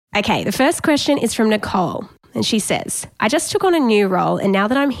Okay, the first question is from Nicole. And she says, I just took on a new role and now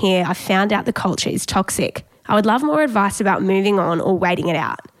that I'm here, I've found out the culture is toxic. I would love more advice about moving on or waiting it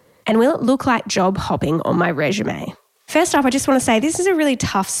out. And will it look like job hopping on my resume? First off, I just want to say this is a really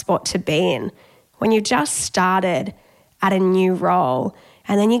tough spot to be in when you've just started at a new role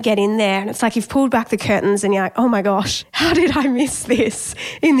and then you get in there and it's like you've pulled back the curtains and you're like, oh my gosh, how did I miss this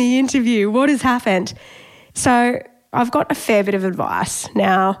in the interview? What has happened? So I've got a fair bit of advice.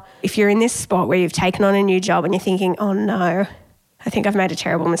 Now, if you're in this spot where you've taken on a new job and you're thinking, oh no, I think I've made a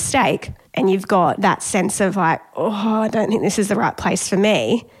terrible mistake, and you've got that sense of like, oh, I don't think this is the right place for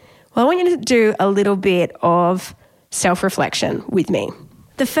me, well, I want you to do a little bit of self-reflection with me.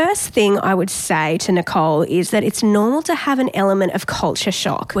 The first thing I would say to Nicole is that it's normal to have an element of culture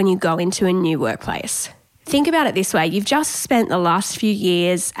shock when you go into a new workplace. Think about it this way. You've just spent the last few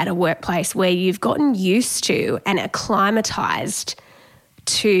years at a workplace where you've gotten used to and acclimatized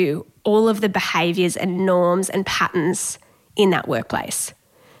to all of the behaviours and norms and patterns in that workplace.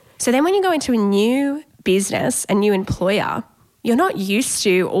 So then when you go into a new business, a new employer, you're not used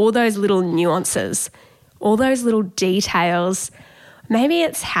to all those little nuances, all those little details. Maybe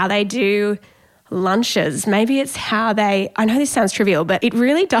it's how they do lunches. Maybe it's how I know this sounds trivial, but it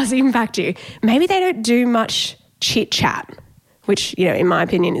really does impact you. Maybe they don't do much chit chat, which, in my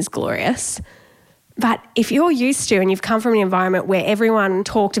opinion is glorious. But if you're used to and you've come from an environment where everyone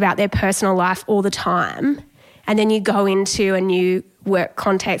talked about their personal life all the time, and then you go into a new work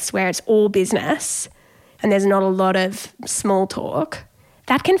context where it's all business and there's not a lot of small talk,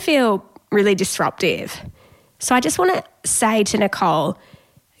 that can feel really disruptive. So I just want to say to Nicole,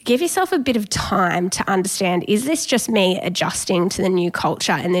 give yourself a bit of time to understand, is this just me adjusting to the new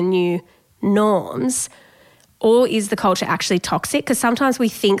culture and the new norms, or is the culture actually toxic? Because sometimes we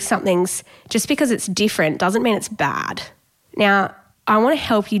think something's, just because it's different doesn't mean it's bad. Now, I want to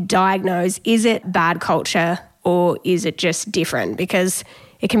help you diagnose, is it bad culture or is it just different? Because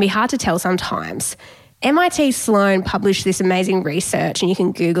it can be hard to tell sometimes. MIT Sloan published this amazing research, and you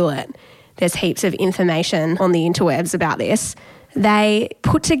can Google it. There's heaps of information on the interwebs about this. They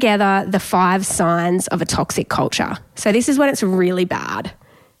put together the 5 signs of a toxic culture. So this is when it's really bad.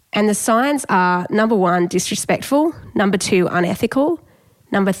 And the signs are, number 1, disrespectful, number 2, unethical,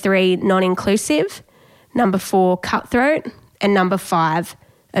 number 3, non-inclusive, number 4, cutthroat, and number 5,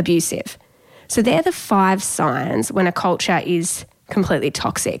 abusive. So they're the 5 signs when a culture is completely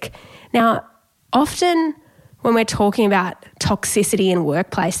toxic. Now, often when we're talking about toxicity in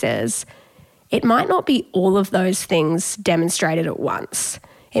workplaces, it might not be all of those things demonstrated at once.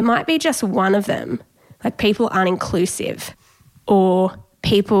 It might be just one of them, like people aren't inclusive or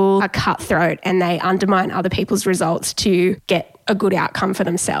people are cutthroat and they undermine other people's results to get a good outcome for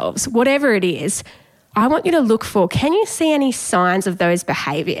themselves. Whatever it is, I want you to look for, can you see any signs of those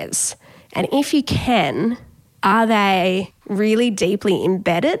behaviours? And if you can, are they really deeply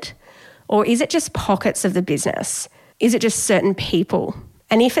embedded, or is it just pockets of the business? Is it just certain people?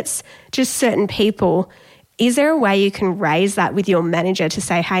 And if it's just certain people, is there a way you can raise that with your manager to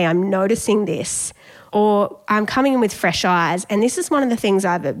say, hey, I'm noticing this, or I'm coming in with fresh eyes and this is one of the things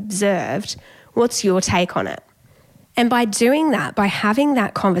I've observed. What's your take on it? And by doing that, by having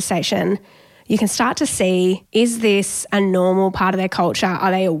that conversation, you can start to see, is this a normal part of their culture?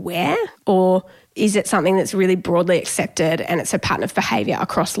 Are they aware? Or is it something that's really broadly accepted and it's a pattern of behaviour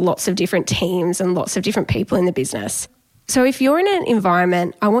across lots of different teams and lots of different people in the business? So if you're in an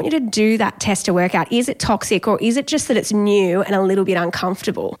environment, I want you to do that test to work out, is it toxic or is it just that it's new and a little bit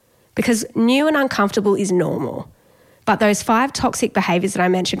uncomfortable? Because new and uncomfortable is normal. But those 5 toxic behaviours that I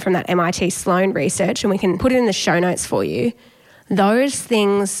mentioned from that MIT Sloan research, and we can put it in the show notes for you, those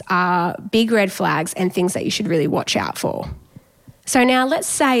things are big red flags and things that you should really watch out for. So now let's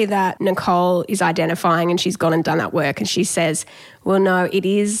say that Nicole is identifying and she's gone and done that work and she says, well, no, it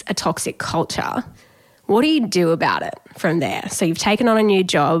is a toxic culture. What do you do about it from there? So you've taken on a new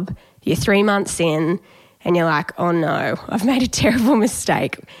job, you're 3 months in and you're like, oh no, I've made a terrible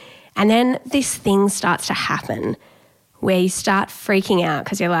mistake. And then this thing starts to happen where you start freaking out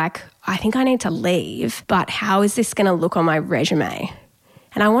because you're like, I think I need to leave, but how is this going to look on my resume?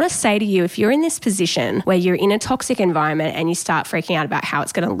 And I want to say to you, if you're in this position where you're in a toxic environment and you start freaking out about how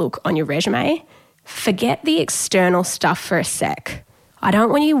it's going to look on your resume, forget the external stuff for a sec. I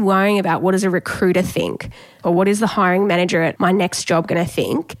don't want you worrying about what does a recruiter think or what is the hiring manager at my next job going to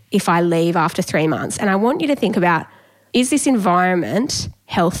think if I leave after 3 months. And I want you to think about, is this environment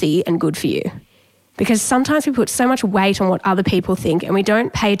healthy and good for you? Because sometimes we put so much weight on what other people think and we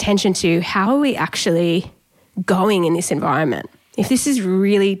don't pay attention to how are we actually going in this environment. If this is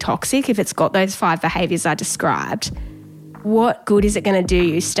really toxic, if it's got those 5 behaviours I described, what good is it going to do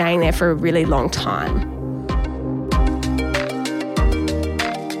you staying there for a really long time?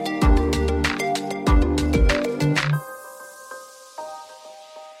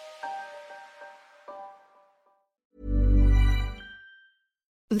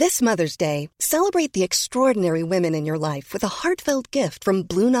 This Mother's Day, celebrate the extraordinary women in your life with a heartfelt gift from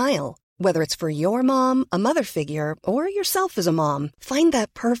Blue Nile. Whether it's for your mom, a mother figure, or yourself as a mom, find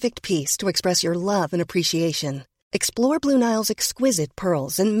that perfect piece to express your love and appreciation. Explore Blue Nile's exquisite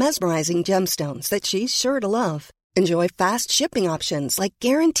pearls and mesmerizing gemstones that she's sure to love. Enjoy fast shipping options like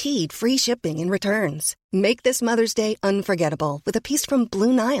guaranteed free shipping and returns. Make this Mother's Day unforgettable with a piece from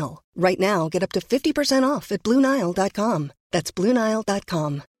Blue Nile. Right now, get up to 50% off at BlueNile.com. That's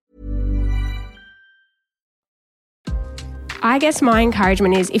BlueNile.com. I guess my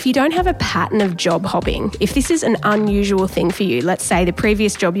encouragement is if you don't have a pattern of job hopping, if this is an unusual thing for you, let's say the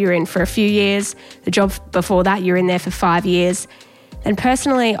previous job you were in for a few years, the job before that you're in there for 5 years, then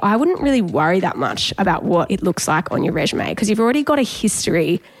personally I wouldn't really worry that much about what it looks like on your resume because you've already got a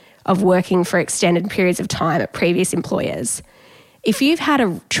history of working for extended periods of time at previous employers. If you've had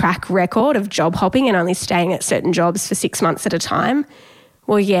a track record of job hopping and only staying at certain jobs for 6 months at a time,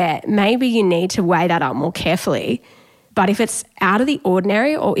 well, yeah, maybe you need to weigh that up more carefully. But if it's out of the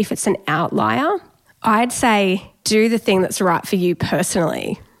ordinary or if it's an outlier, I'd say do the thing that's right for you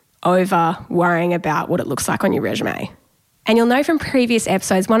personally over worrying about what it looks like on your resume. And you'll know from previous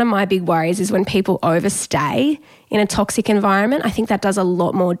episodes, one of my big worries is when people overstay in a toxic environment. I think that does a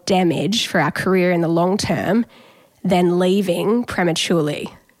lot more damage for our career in the long term than leaving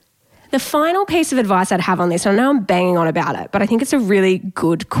prematurely. The final piece of advice I'd have on this, and I know I'm banging on about it, but I think it's a really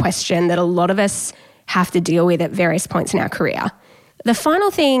good question that a lot of us have to deal with at various points in our career. The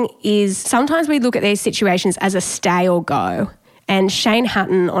final thing is sometimes we look at these situations as a stay or go. And Shane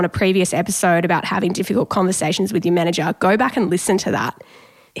Hatton on a previous episode about having difficult conversations with your manager, go back and listen to that.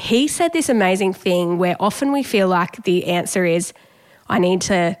 He said this amazing thing where often we feel like the answer is I need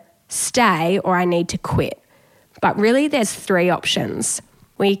to stay or I need to quit. But really there's 3 options.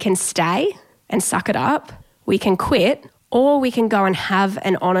 We can stay and suck it up, we can quit, or we can go and have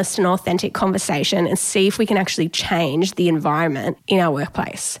an honest and authentic conversation and see if we can actually change the environment in our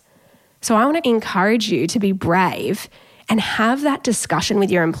workplace. So I want to encourage you to be brave and have that discussion with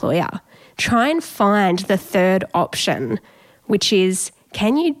your employer. Try and find the 3rd option, which is,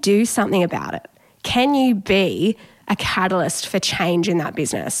 can you do something about it? Can you be a catalyst for change in that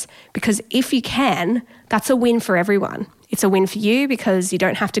business? Because if you can, that's a win for everyone. It's a win for you because you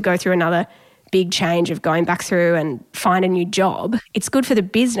don't have to go through another big change of going back through and find a new job. It's good for the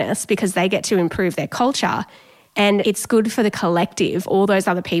business because they get to improve their culture, and it's good for the collective, all those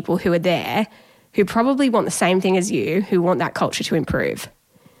other people who are there who probably want the same thing as you, who want that culture to improve.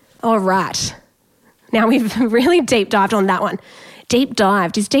 All right. Now we've really deep dived on that one. Deep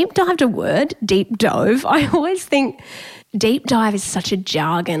dived. Is deep dived a word? Deep dove? I always think deep dive is such a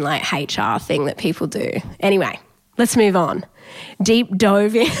jargon like HR thing that people do. Anyway, let's move on. Deep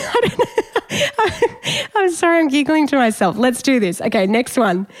dove in. I don't know. I'm sorry, I'm giggling to myself. Let's do this. Okay, next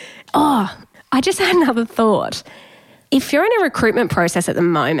one. Oh, I just had another thought. If you're in a recruitment process at the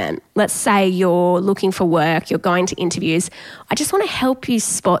moment, let's say you're looking for work, you're going to interviews, I just want to help you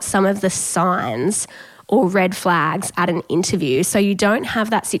spot some of the signs or red flags at an interview so you don't have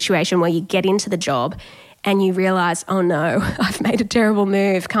that situation where you get into the job and you realise, oh no, I've made a terrible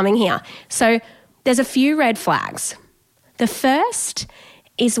move coming here. So there's a few red flags. The first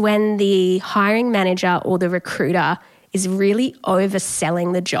is when the hiring manager or the recruiter is really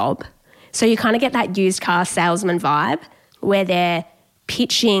overselling the job. So you kind of get that used car salesman vibe where they're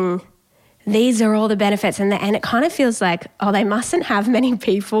pitching, these are all the benefits, and it kind of feels like, oh, they mustn't have many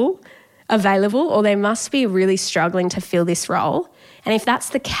people available or they must be really struggling to fill this role. And if that's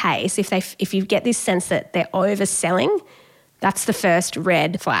the case, if you get this sense that they're overselling, that's the first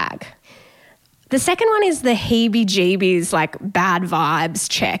red flag. The second one is the heebie-jeebies, like bad vibes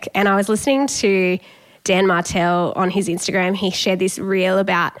check. And I was listening to Dan Martell on his Instagram. He shared this reel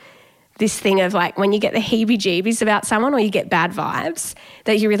about this thing of like when you get the heebie-jeebies about someone or you get bad vibes,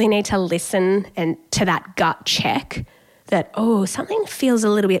 that you really need to listen and to that gut check that, oh, something feels a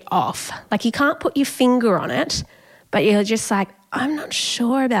little bit off. Like you can't put your finger on it, but you're just like, I'm not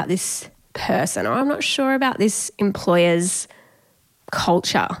sure about this person or I'm not sure about this employer's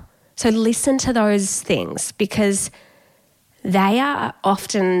culture. So listen to those things because they are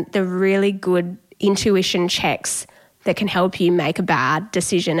often the really good intuition checks that can help you make a bad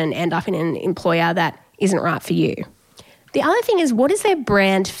decision and end up in an employer that isn't right for you. The other thing is, what does their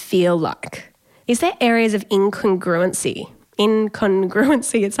brand feel like? Is there areas of incongruency?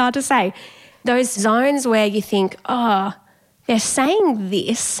 Incongruency, it's hard to say. Those zones where you think, oh, they're saying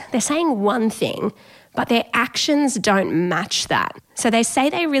this, they're saying one thing, but their actions don't match that. So they say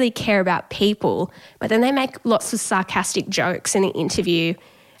they really care about people, but then they make lots of sarcastic jokes in the interview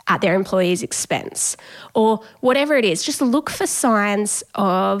at their employees' expense, or whatever it is. Just look for signs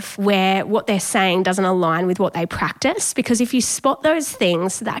of where what they're saying doesn't align with what they practice, because if you spot those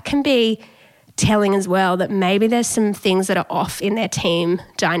things, that can be telling as well that maybe there's some things that are off in their team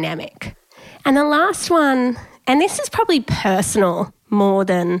dynamic. And the last one, and this is probably personal more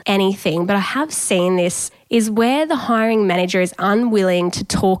than anything, but I have seen this, is where the hiring manager is unwilling to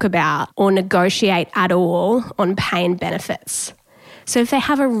talk about or negotiate at all on pay and benefits. So if they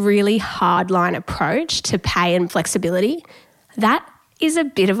have a really hardline approach to pay and flexibility, that is a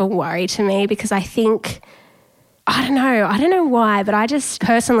bit of a worry to me, because I think, I don't know why, but I just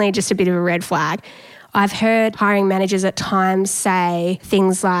personally, just a bit of a red flag. I've heard hiring managers at times say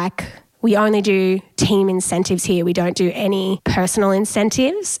things like, we only do team incentives here, we don't do any personal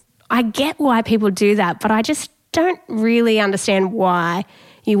incentives. I get why people do that, but I just don't really understand why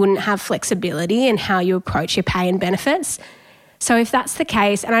you wouldn't have flexibility in how you approach your pay and benefits. So if that's the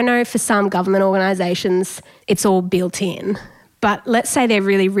case, and I know for some government organisations it's all built in, but let's say they're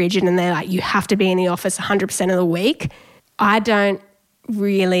really rigid and they're like, you have to be in the office 100% of the week, I don't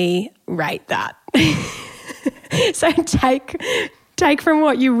really rate that. So take from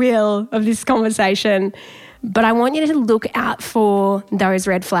what you will of this conversation, but I want you to look out for those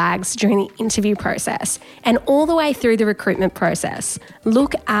red flags during the interview process and all the way through the recruitment process.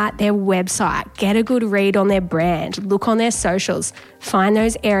 Look at their website, get a good read on their brand, look on their socials, find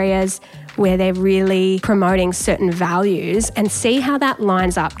those areas where they're really promoting certain values and see how that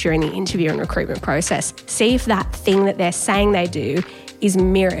lines up during the interview and recruitment process. See if that thing that they're saying they do is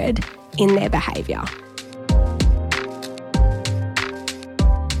mirrored in their behaviour.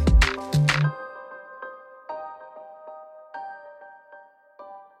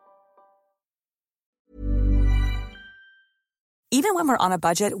 Even when we're on a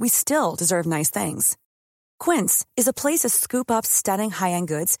budget, we still deserve nice things. Quince is a place to scoop up stunning high-end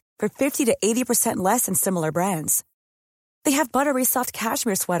goods for 50 to 80% less than similar brands. They have buttery soft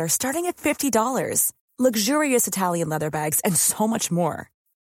cashmere sweaters starting at $50, luxurious Italian leather bags, and so much more.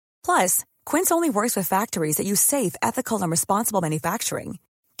 Plus, Quince only works with factories that use safe, ethical, and responsible manufacturing.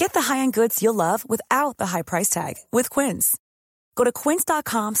 Get the high-end goods you'll love without the high price tag with Quince. Go to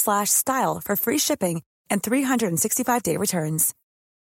quince.com/style for free shipping and 365-day returns.